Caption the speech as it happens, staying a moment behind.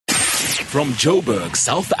From Joburg,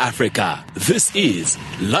 South Africa, this is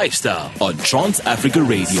Lifestyle on Trans Africa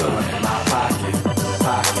Radio.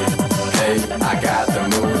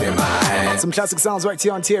 Some classic sounds right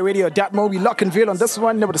here on TR Radio. .mobi Locnville on this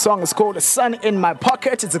one. The song is called The Sun in My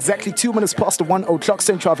Pocket. It's exactly 2 minutes past the 1 o'clock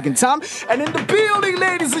Central African time. And in the building,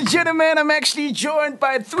 ladies and gentlemen, I'm actually joined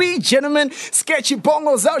by 3 gentlemen.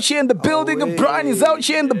 SketchyBongo's out here in the building. Brian is out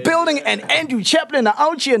here in the building. And Andrew Chaplin are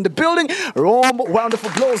out here in the building. Warm, wonderful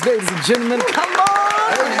applause, ladies and gentlemen. Come on!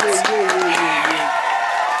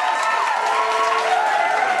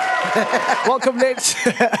 Welcome, ladies.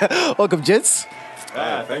 Welcome, gents.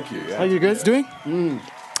 Thank you. Yeah. How are you guys doing?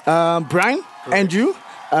 Brian, Andrew,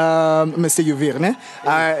 Mr. Uvir,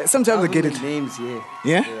 sometimes I get it. Names, yeah.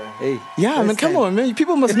 Yeah? Hey. Yeah, man, come on, man.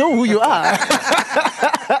 People must know who you are.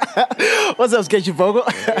 What's up, SketchyBongo?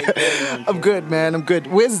 I'm good, man. I'm good.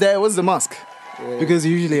 Where's the mask? Because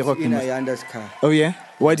you usually rock in Ayanda's car. Oh, yeah?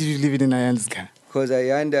 Why did you leave it in Ayanda's car? Because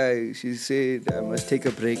Ayanda, she said, I must take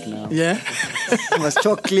a break now. Yeah? You must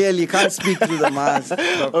talk clearly. You can't speak through the mask.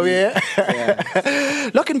 Oh, yeah?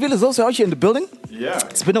 Locnville is also out here in the building. Yeah.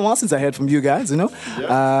 It's been a while since I heard from you guys, you know.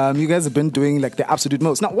 Yeah. You guys have been doing like the absolute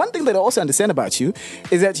most. Now, one thing that I also understand about you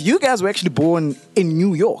is that you guys were actually born in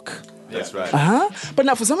New York. That's right. But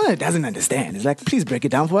now for someone that doesn't understand, it's like, please break it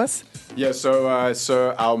down for us. Yeah, so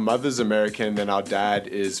our mother's American, then our dad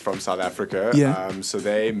is from South Africa. Yeah. So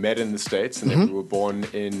they met in the States, and then we were born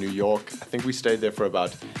in New York. I think we stayed there for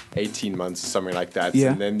about 18 months, something like that.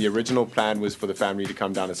 Yeah. And then the original plan was for the family to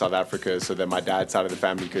come down to South Africa so that my dad's side of the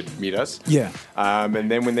family could meet us. Yeah.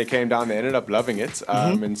 And then when they came down, they ended up loving it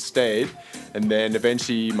and stayed. And then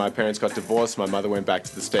eventually my parents got divorced. My mother went back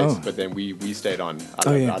to the States, but then we stayed on.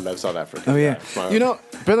 I love South Africa. Oh, yeah. You know,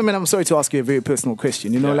 brother man, I'm sorry to ask you a very personal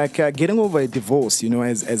question. You know, like getting over a divorce, you know,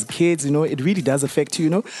 as kids, you know, it really does affect you, you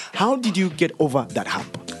know. How did you get over that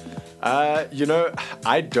hump? You know,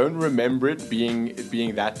 I don't remember it being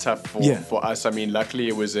that tough for us. I mean, luckily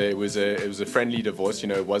it was a friendly divorce. You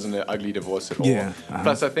know, it wasn't an ugly divorce at all. Yeah.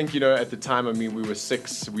 Plus, I think, you know, at the time, I mean, we were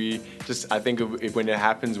 6. I think when it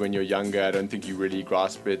happens when you're younger, I don't think you really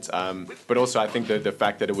grasp it. But also, I think the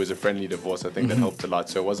fact that it was a friendly divorce, I think that helped a lot.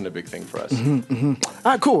 So it wasn't a big thing for us.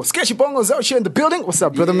 Cool. SketchyBongo's out here in the building. What's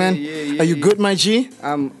up, brother man? Are you good, my G?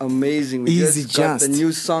 I'm amazing. We Easy just got the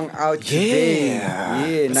new song out today.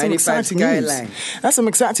 Yeah, 95 Skyline. That's some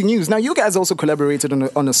exciting news. Now, you guys also collaborated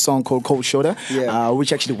on a song called Cold Shoulder,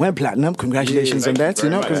 which actually went platinum. Congratulations on that. You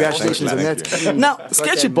know, congratulations on that. Now,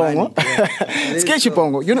 SketchyBongo,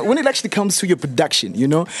 SketchyBongo, you know, when it actually comes to your production, you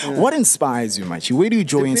know, what inspires you, Machi? Where do you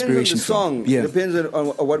draw inspiration from? Yeah. It depends on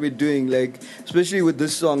what we're doing. Like, especially with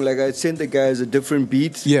this song, like I sent the guys a different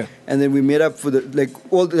beat. Yeah. And then we made up for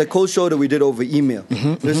all the Cold Shoulder we did over email.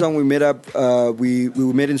 This song we made up, we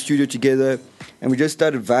met in studio together. And we just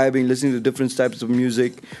started vibing, listening to different types of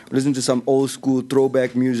music, listening to some old school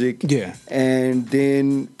throwback music. Yeah. And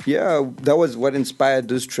then, that was what inspired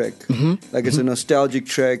this track. Like, it's a nostalgic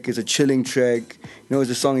track, it's a chilling track. You know, it's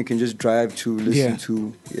a song you can just drive to, listen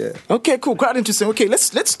to. Yeah. Okay, cool. Quite interesting. Okay,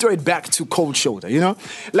 let's throw it back to Cold Shoulder, you know?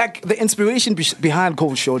 Like, the inspiration behind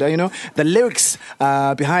Cold Shoulder, you know? The lyrics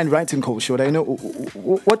behind writing Cold Shoulder, you know?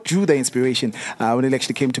 What drew the inspiration when it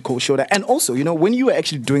actually came to Cold Shoulder? And also, you know, when you were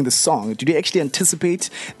actually doing the song, did you actually anticipate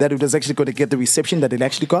that it was actually going to get the reception that it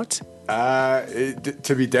actually got?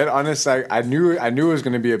 To be dead honest, I knew it was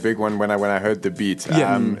going to be a big one when I heard the beat.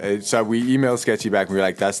 So we emailed Sketchy back and we were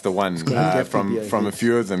like, that's the one from a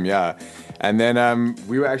few of them, And then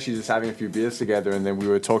we were actually just having a few beers together, and then we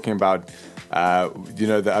were talking about you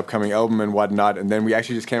know, the upcoming album and whatnot, and then we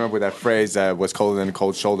actually just came up with that phrase, what's colder than a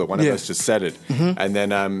cold shoulder. One of us just said it, and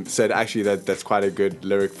then said actually that's quite a good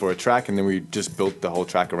lyric for a track, and then we just built the whole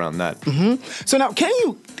track around that. So now, can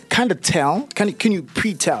you kind of tell, can you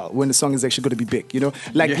pre-tell when the song is actually going to be big, you know,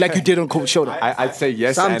 like you did on Cold Shoulder? I'd say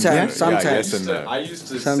yes. Sometimes. Yes and no. I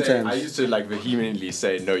used to like vehemently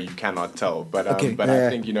say no, you cannot tell, but I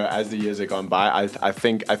think, you know, as the years have gone by, I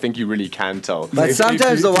think you really can tell. But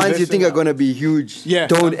sometimes the ones you think are going to be huge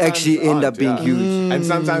don't actually end up being huge. And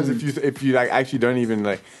sometimes if you like actually don't even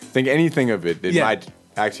like think anything of it, it might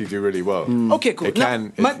actually do really well. Okay, cool.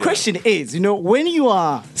 My question is, you know, when you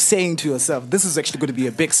are saying to yourself, this is actually going to be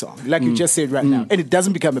a big song, like you just said right now, and it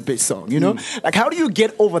doesn't become a big song, you know, like how do you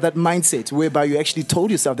get over that mindset whereby you actually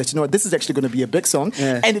told yourself that, you know what, this is actually going to be a big song,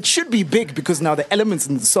 and it should be big because now the elements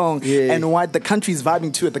in the song and what the country is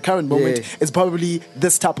vibing to at the current moment is probably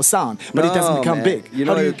this type of sound, but it doesn't become big. You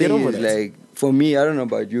know, how do you get over that? Like, for me, I don't know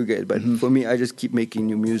about you guys, but for me, I just keep making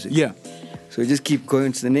new music. Yeah. So we just keep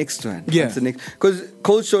going to the next one. Yeah. Because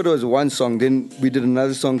Cold Shoulder was one song. Then we did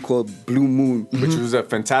another song called Blue Moon. Which was a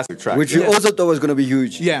fantastic track. Which we also thought was going to be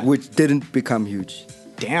huge. Yeah. Which didn't become huge.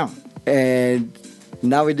 Damn. And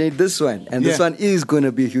now we did this one. And this one is going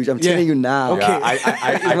to be huge. I'm telling you now. Okay.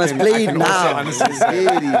 I must play it now.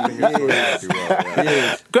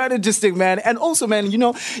 Quite interesting, man. And also, man, you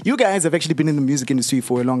know, you guys have actually been in the music industry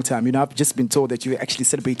for a long time. You know, I've just been told that you're actually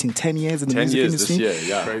celebrating 10 years in the music industry. 10 years this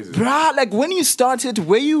year, yeah. Crazy. Bruh, like when you started,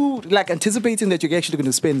 were you like anticipating that you're actually going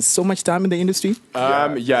to spend so much time in the industry?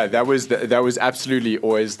 Yeah, that was absolutely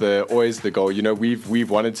always the goal. You know, we've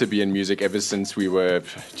wanted to be in music ever since we were,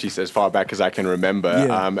 as far back as I can remember.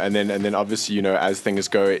 Yeah. And then obviously, you know, as things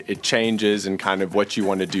go, it changes, and kind of what you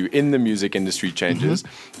want to do in the music industry changes.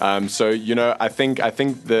 So, you know, I think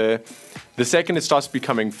the second it starts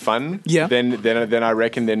becoming fun, then I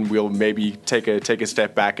reckon then we'll maybe take a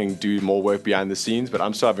step back and do more work behind the scenes. But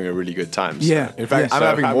I'm still having a really good time. So. Yeah. In fact, I'm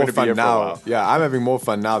having more fun now. Yeah, I'm having more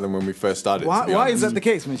fun now than when we first started. Why is that the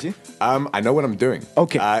case, Michi? I know what I'm doing.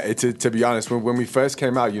 Okay. To be honest, when we first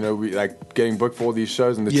came out, you know, we like getting booked for all these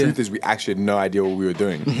shows, and the truth is we actually had no idea what we were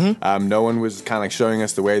doing. No one was kind of like showing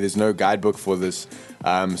us the way. There's no guidebook for this.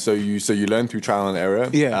 So you learn through trial and error.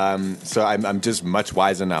 Yeah. So I'm just much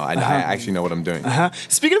wiser now. I actually know what I'm doing.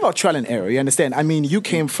 Speaking about trial and error, you understand? I mean, you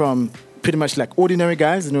came from pretty much like ordinary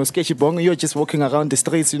guys, you know, SketchyBongo. You're just walking around the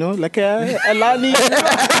streets, you know, like a Lani.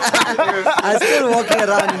 I'm still walking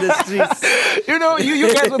around in the streets. You know,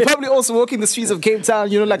 you guys were probably also walking the streets of Cape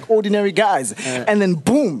Town, you know, like ordinary guys. And then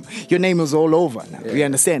boom, your name was all over now. You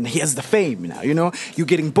understand? Here's the fame now, you know. You're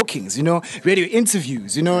getting bookings, you know, radio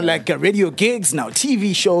interviews, you know, like radio gigs now.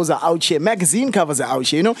 TV shows are out here. Magazine covers are out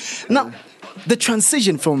here, you know. Now, the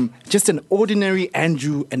transition from just an ordinary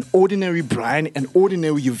Andrew, an ordinary Brian, an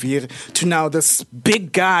ordinary Uvir to now this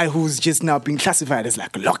big guy who's just now being classified as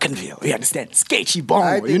like Locnville. You understand?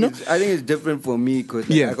 SketchyBongo, you know? I think it's different for me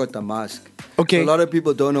because I got the mask. Okay. So a lot of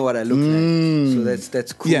people don't know what I look like. So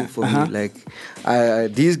that's cool for me.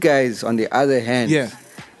 Like these guys, on the other hand,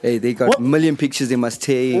 hey, they got a million pictures they must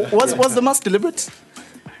take. Was the mask deliberate?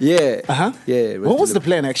 Yeah. Yeah. What was the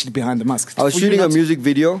plan actually behind the mask? I was shooting a music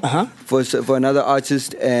video for another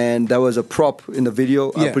artist, and that was a prop in the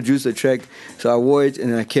video. I produced a track, so I wore it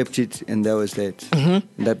and I kept it, and that was that. And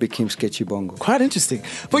that became SketchyBongo. Quite interesting.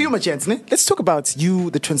 For you, my chance, let's talk about you,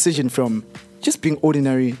 the transition from just being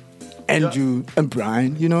ordinary Andrew and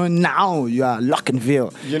Brian, you know, and now you are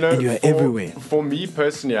Locnville, you know, and you are everywhere. For me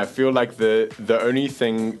personally, I feel like the only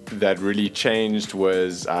thing that really changed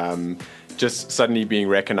was just suddenly being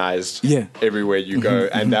recognized everywhere you go,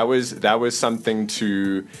 and that was something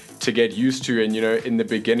to get used to. And you know, in the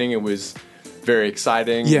beginning, it was very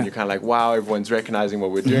exciting. And you're kind of like, wow, everyone's recognizing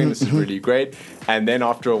what we're doing. This is really great. And then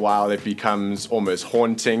after a while, it becomes almost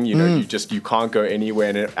haunting. You know, you can't go anywhere.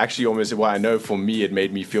 And it actually almost, well, I know for me, it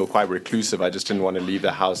made me feel quite reclusive. I just didn't want to leave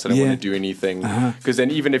the house. I didn't want to do anything. Because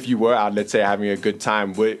then even if you were out, let's say, having a good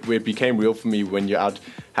time, where it became real for me when you're out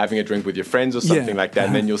having a drink with your friends or something like that,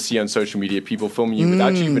 and then you'll see on social media people filming you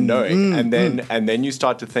without you even knowing, and then you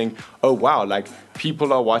start to think, oh wow, like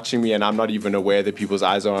people are watching me and I'm not even aware that people's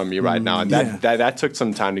eyes are on me right now, and that took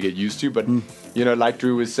some time to get used to. But you know, like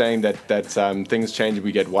Drew was saying, that things change and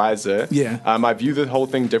we get wiser. I view the whole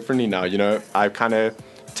thing differently now. You know, I kind of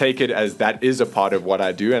take it as that is a part of what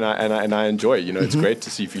I do, and I enjoy it. You know, it's great to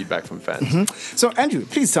see feedback from fans. So Andrew,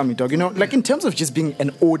 please tell me, dog, you know, like in terms of just being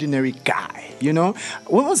an ordinary guy, you know,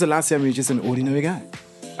 when was the last time you were just an ordinary guy?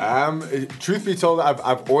 Truth be told,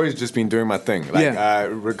 I've always just been doing my thing, like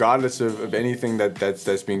regardless of anything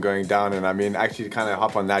that's been going down. And I mean, actually, to kind of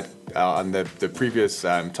hop on that on the previous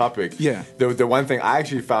topic. The one thing I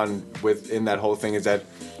actually found within that whole thing is that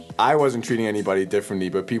I wasn't treating anybody differently,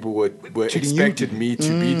 but people were expected me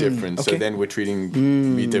to be different. So then we're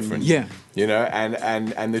treating me different. You know,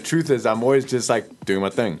 and the truth is, I'm always just like doing my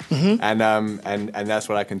thing, and that's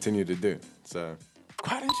what I continue to do. So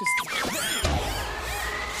quite interesting.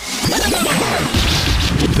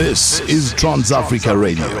 This is Trans Africa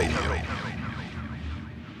Radio.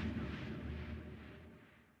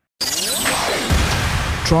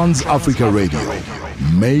 Trans Africa Radio,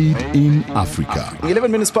 made in Africa.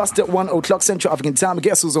 11 minutes past 1 o'clock Central African time.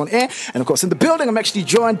 Guess who's on air? And of course, in the building, I'm actually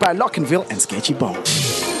joined by Locnville and SketchyBongo.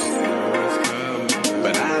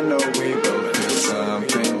 But I know we both feel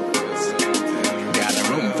something. Got a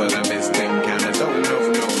room for the misting, kinda don't know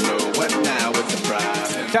what now with the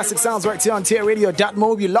pride. Classic sounds right here on TR Radio.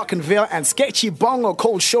 Moby, Locnville, and SketchyBongo.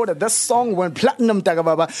 Cold Shoulder. This song went platinum,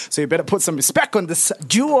 Tagababa. So you better put some respect on this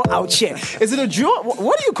duo out here. Is it a duo?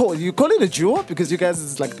 What do you call it? You call it a duo because you guys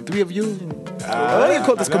is like the three of you. What do you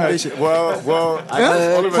call this combination? Well, I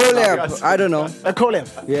guess all of us- Collab. I don't know. A collab.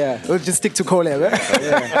 Yeah. We'll just stick to collab. Eh?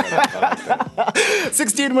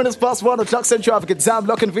 16 minutes past 1 o'clock Central African time.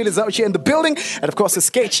 Locnville is out here in the building. And of course, the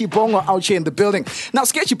SketchyBongo out here in the building. Now,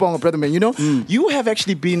 SketchyBongo, brother man, you know, you have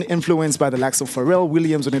actually been influenced by the likes of Pharrell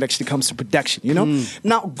Williams when it actually comes to production, you know?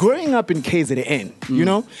 Now, growing up in KZN, you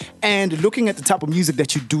know, and looking at the type of music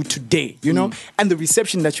that you do today, you know, and the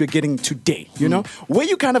reception that you're getting today, you know, were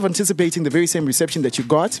you kind of anticipating the very same reception that you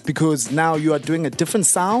got? Because now you are doing a different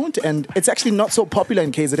sound and it's actually not so popular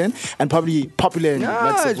in KZN and probably popular in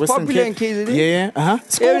it's popular in KZN. Yeah,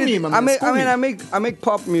 School me, man. I make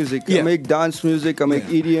pop music. Yeah. I make dance music. I make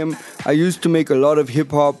EDM. I used to make a lot of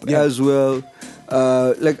hip hop as well.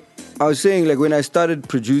 Like I was saying, like when I started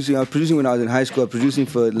producing, I was producing when I was in high school. I was producing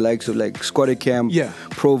for the likes of like Squatter Camp,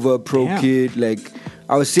 Proverb, Pro Kid. Like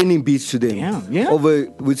I was sending beats to them over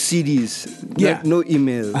with CDs. No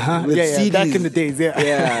email. With CDs. Back in the days,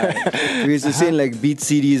 Yeah. We used to send like beat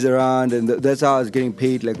CDs around, and that's how I was getting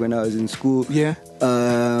paid. Like when I was in school. Yeah.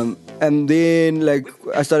 And then like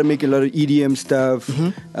I started making a lot of EDM stuff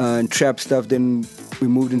and trap stuff. Then we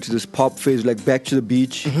moved into this pop phase, like Back to the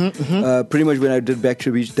Beach. Pretty much when I did Back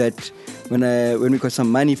to the Beach, that when we got some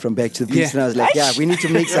money from Back to the Beach, and I was like, we need to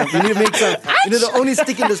make some. We need to make some. You know, to only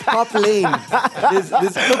stick in this pop lane. Because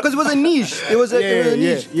it was a niche. It was a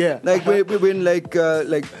niche. Like when like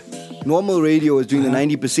normal radio was doing the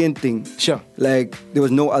 90% thing. Sure. Like there was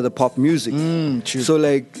no other pop music. True. So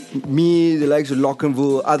like me, the likes of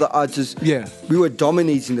Locnville, other artists, we were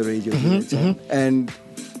dominating the radio. And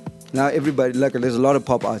now everybody, like there's a lot of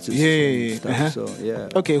pop artists. So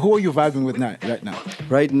Okay, who are you vibing with right now?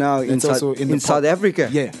 Right now in South Africa.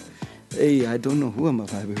 Yeah. Hey, I don't know who am I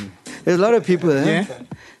vibing with. There's a lot of people. I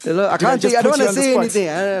can't say. I don't want to say anything.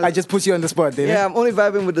 I just put you on the spot, David. Yeah, I'm only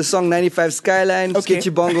vibing with the song 95 Skyline,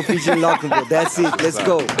 SketchyBongo featuring Locnville. That's it. Let's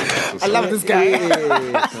go. I love this guy.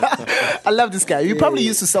 I love this guy. You probably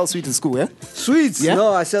used to sell sweets in school, eh? Sweets? Yeah?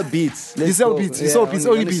 No, I sell beats. You sell beats. You sell beats.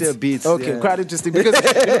 Only beats. Sell beats. Okay, quite interesting because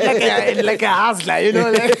you look like a hustler, you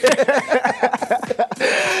know. Like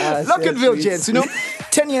Locnville, gents. You know,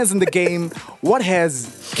 10 years in the game. What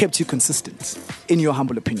has kept you consistent, in your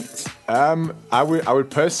humble opinions? I would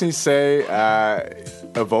personally say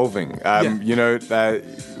evolving. You know,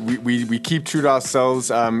 we keep true to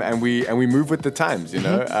ourselves, and we move with the times. You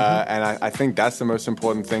know, and I think that's the most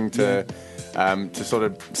important thing to sort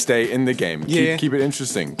of stay in the game. Keep it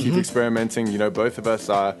interesting. Keep experimenting. You know, both of us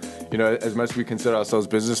are, you know, as much as we consider ourselves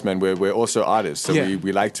businessmen, we're also artists. So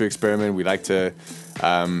we like to experiment. We like to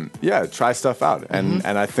try stuff out, and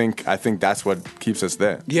I think that's what keeps us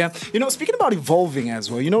there. Yeah, you know, speaking about evolving as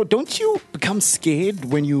well, you know, don't you become scared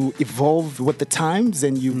when you evolve with the times,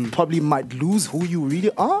 and you probably might lose who you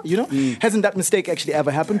really are? You know, hasn't that mistake actually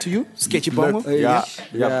ever happened to you, SketchyBongo?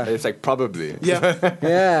 Yeah, it's like probably.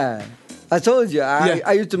 Yeah. I told you,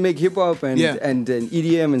 I used to make hip hop and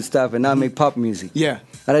EDM and stuff, and now I make pop music. Yeah.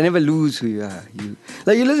 But I never lose who you are.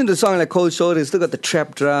 You listen to a song like Cold Shoulder, it's still got the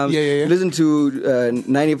trap drums. You listen to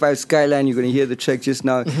 95 Skyline, you're going to hear the track just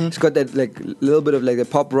now. It's got that like little bit of like a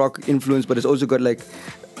pop rock influence, but it's also got like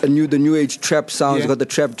the new age trap sounds. It's got the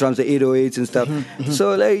trap drums, the 808s and stuff.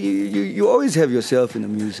 So like you always have yourself in the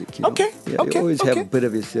music. You know? You always have a bit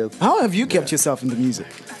of yourself. How have you kept yourself in the music?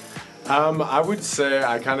 I would say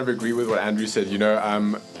I kind of agree with what Andrew said. You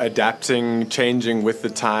know, adapting, changing with the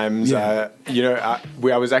times. You know,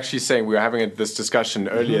 I was actually saying, we were having this discussion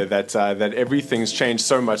earlier that everything's changed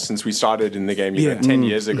so much since we started in the game. You know, 10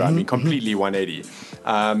 years ago. I mean, completely 180.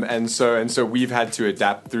 And so we've had to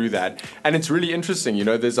adapt through that, and it's really interesting. You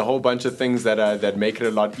know, there's a whole bunch of things that make it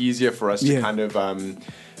a lot easier for us to kind of.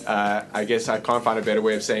 I guess I can't find a better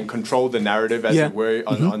way of saying control the narrative, as it were,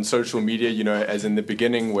 on social media. You know, as in the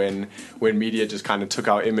beginning when media just kind of took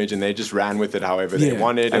our image and they just ran with it however they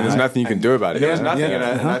wanted. And there's nothing you can do about it. There was nothing. And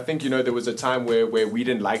I think, you know, there was a time where we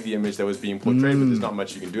didn't like the image that was being portrayed, but there's not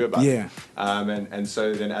much you can do about it. And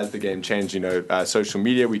so then as the game changed, you know, social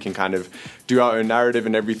media, we can kind of do our own narrative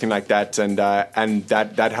and everything like that. And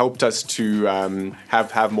that helped us to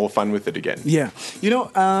have more fun with it again. Yeah. You know,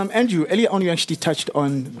 Andrew, earlier on you actually touched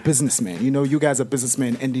on businessmen. You know, you guys are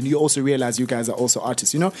businessmen, and then you also realize you guys are also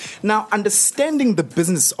artists, you know. Now, understanding the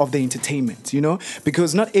business of the entertainment, you know,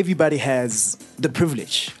 because not everybody has the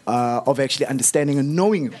privilege of actually understanding and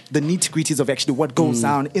knowing the nitty-gritties of actually what goes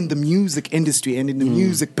down in the music industry and in the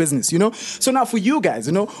music business, you know. So now for you guys,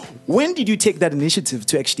 you know, when did you take that initiative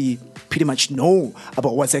to actually pretty much know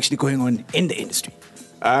about what's actually going on in the industry?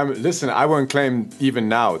 Listen, I won't claim even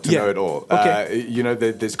now to know it all. Okay.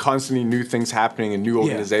 There's constantly new things happening and new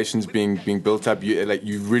organizations being built up.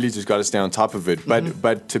 You really just got to stay on top of it.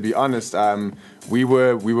 But to be honest, we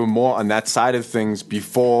were more on that side of things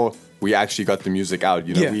before we actually got the music out.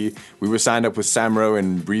 We were signed up with Samro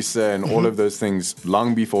and Brisa and all of those things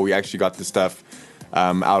long before we actually got the stuff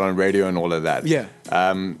out on radio and all of that.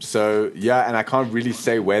 And I can't really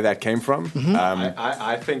say where that came from.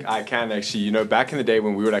 I think I can actually. Back in the day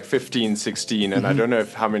when we were like 15, 16, and I don't know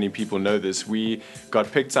how many people know this, we got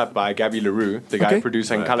picked up by Gabby LaRue, the guy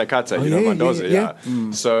producing Kalakata, Mendoza.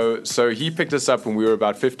 So he picked us up when we were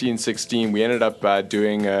about 15, 16. We ended up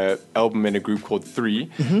doing an album in a group called 3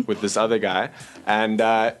 with this other guy. And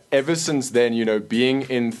ever since then, being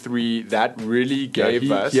in 3, that really gave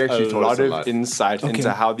us a lot of insight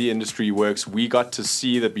into how the industry works. We got to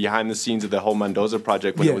see the behind the scenes of the whole Mendoza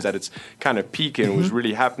project when it was at its kind of peak and it was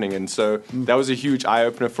really happening. And so that was a huge eye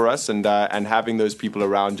opener for us. And having those people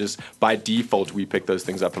around, just by default, we picked those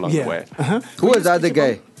things up along the way. Who was the other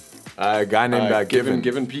guy? A guy named Given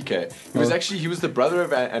PK. He was the brother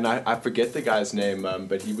of, and I forget the guy's name,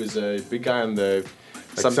 but he was a big guy on the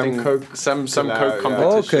some coke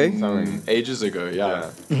competition ages ago.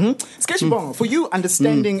 SketchyBongo, for you,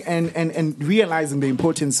 understanding and realizing the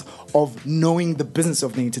importance of knowing the business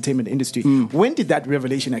of the entertainment industry, when did that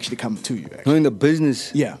revelation actually come to you? Actually? Knowing the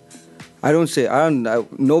business? I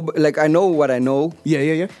know what I know.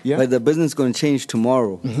 Yeah. But the business is going to change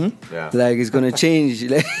tomorrow. Like, it's going to change.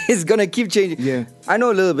 Like, it's going to keep changing. I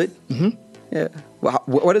know a little bit. Yeah.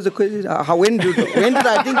 What is the question? When did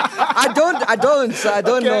I think? I don't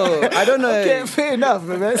know. I don't know. Okay, fair enough,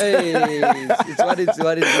 man. Hey, it's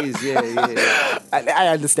what it is. Yeah. I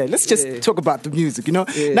understand. Let's just talk about the music,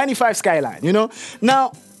 95 Skyline,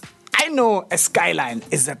 Now, I know a Skyline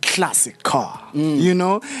is a classic car,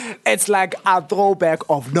 It's like a throwback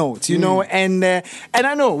of notes, and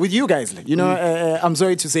I know with you guys, I'm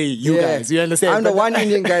sorry to say you guys, you understand? I'm the one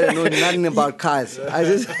Indian guy that knows nothing about cars.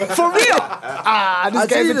 For real? This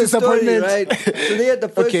guy's a disappointment. Right? So they had the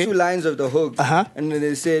first 2 lines of the hook, and then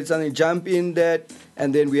they said something, jump in that,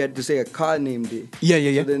 and then we had to say a car name there.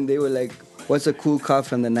 Yeah. So then they were like, what's a cool car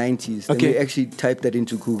from the 90s? Then we actually typed that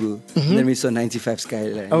into Google. And then we saw 95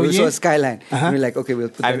 Skyline. We saw a Skyline. And we're like, okay, we'll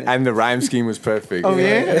put that in. And the rhyme scheme was perfect. Oh,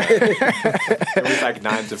 yeah? It was like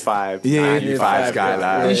 9 to 5, 95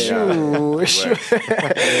 Skyline.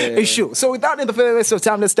 It's true. So without any further waste of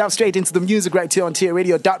time, let's dive straight into the music right here on TIA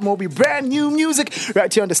Radio.mobi. Brand new music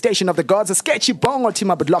right here on the station of the gods. A SketchyBongo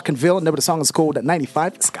team up at Locnville. Name of the song is called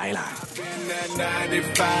 95 Skyline.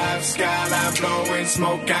 95 Skyline blowing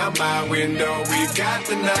smoke out my window. We've got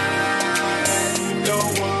the night,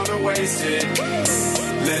 don't wanna waste it.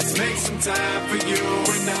 Let's make some time for you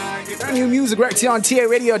and I. Brand new music right here on TIA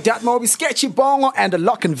Radio.mobi. SketchyBongo and the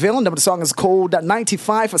Locnville. Name of the song is called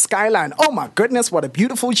 95 Skyline. Oh my goodness, what a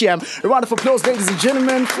beautiful gem. A round of applause, ladies and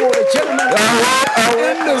gentlemen, for the gentlemen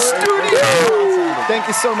in the studio. Thank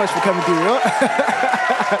you so much for coming through.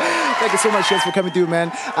 Thank you so much, Chance, for coming through,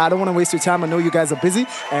 man. I don't want to waste your time. I know you guys are busy,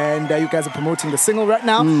 and you guys are promoting the single right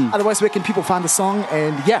now. Otherwise, where can people find the song?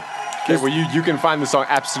 And Okay, well, you can find the song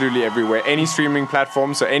absolutely everywhere. Any streaming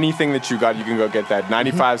platform, so anything that you got, you can go get that.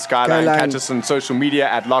 95 Skyline. Catch us on social media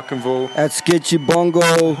at Locnville. At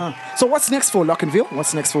SketchyBongo. So what's next for Locnville?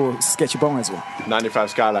 What's next for SketchyBongo as well? 95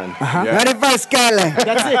 Skyline. 95 Skyline.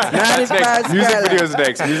 That's it. 95 Skyline. Music videos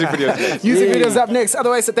next. Music videos up next.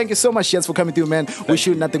 Otherwise, thank you so much, Jens, for coming through, man. Wish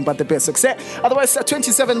you nothing but the best success. Otherwise,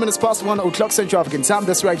 27 minutes past 1 o'clock Central African time.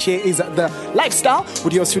 This right here is the Lifestyle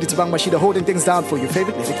with your studio Tabang Mashida holding things down for your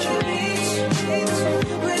favorite music.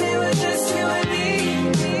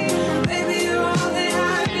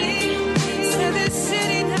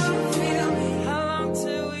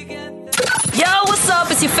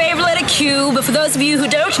 It's your favorite letter Q, but for those of you who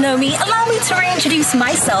don't know me, allow me to reintroduce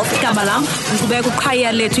myself. Kamalam,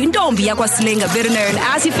 better known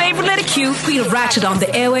as your favorite letter Q. Queen of Ratchet on the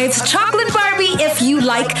airwaves, Chocolate Barbie if you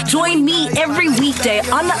like. Join me every weekday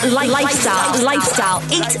on Lifestyle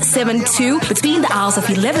 872 between the hours of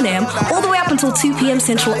 11 a.m. all the way up until 2 p.m.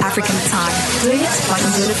 Central African time. Doing it like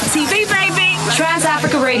I'm doing it for TV, baby. Trans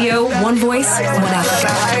Africa Radio, one voice, one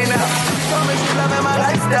Africa.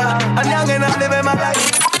 I'm young and I'm living my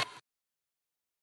life.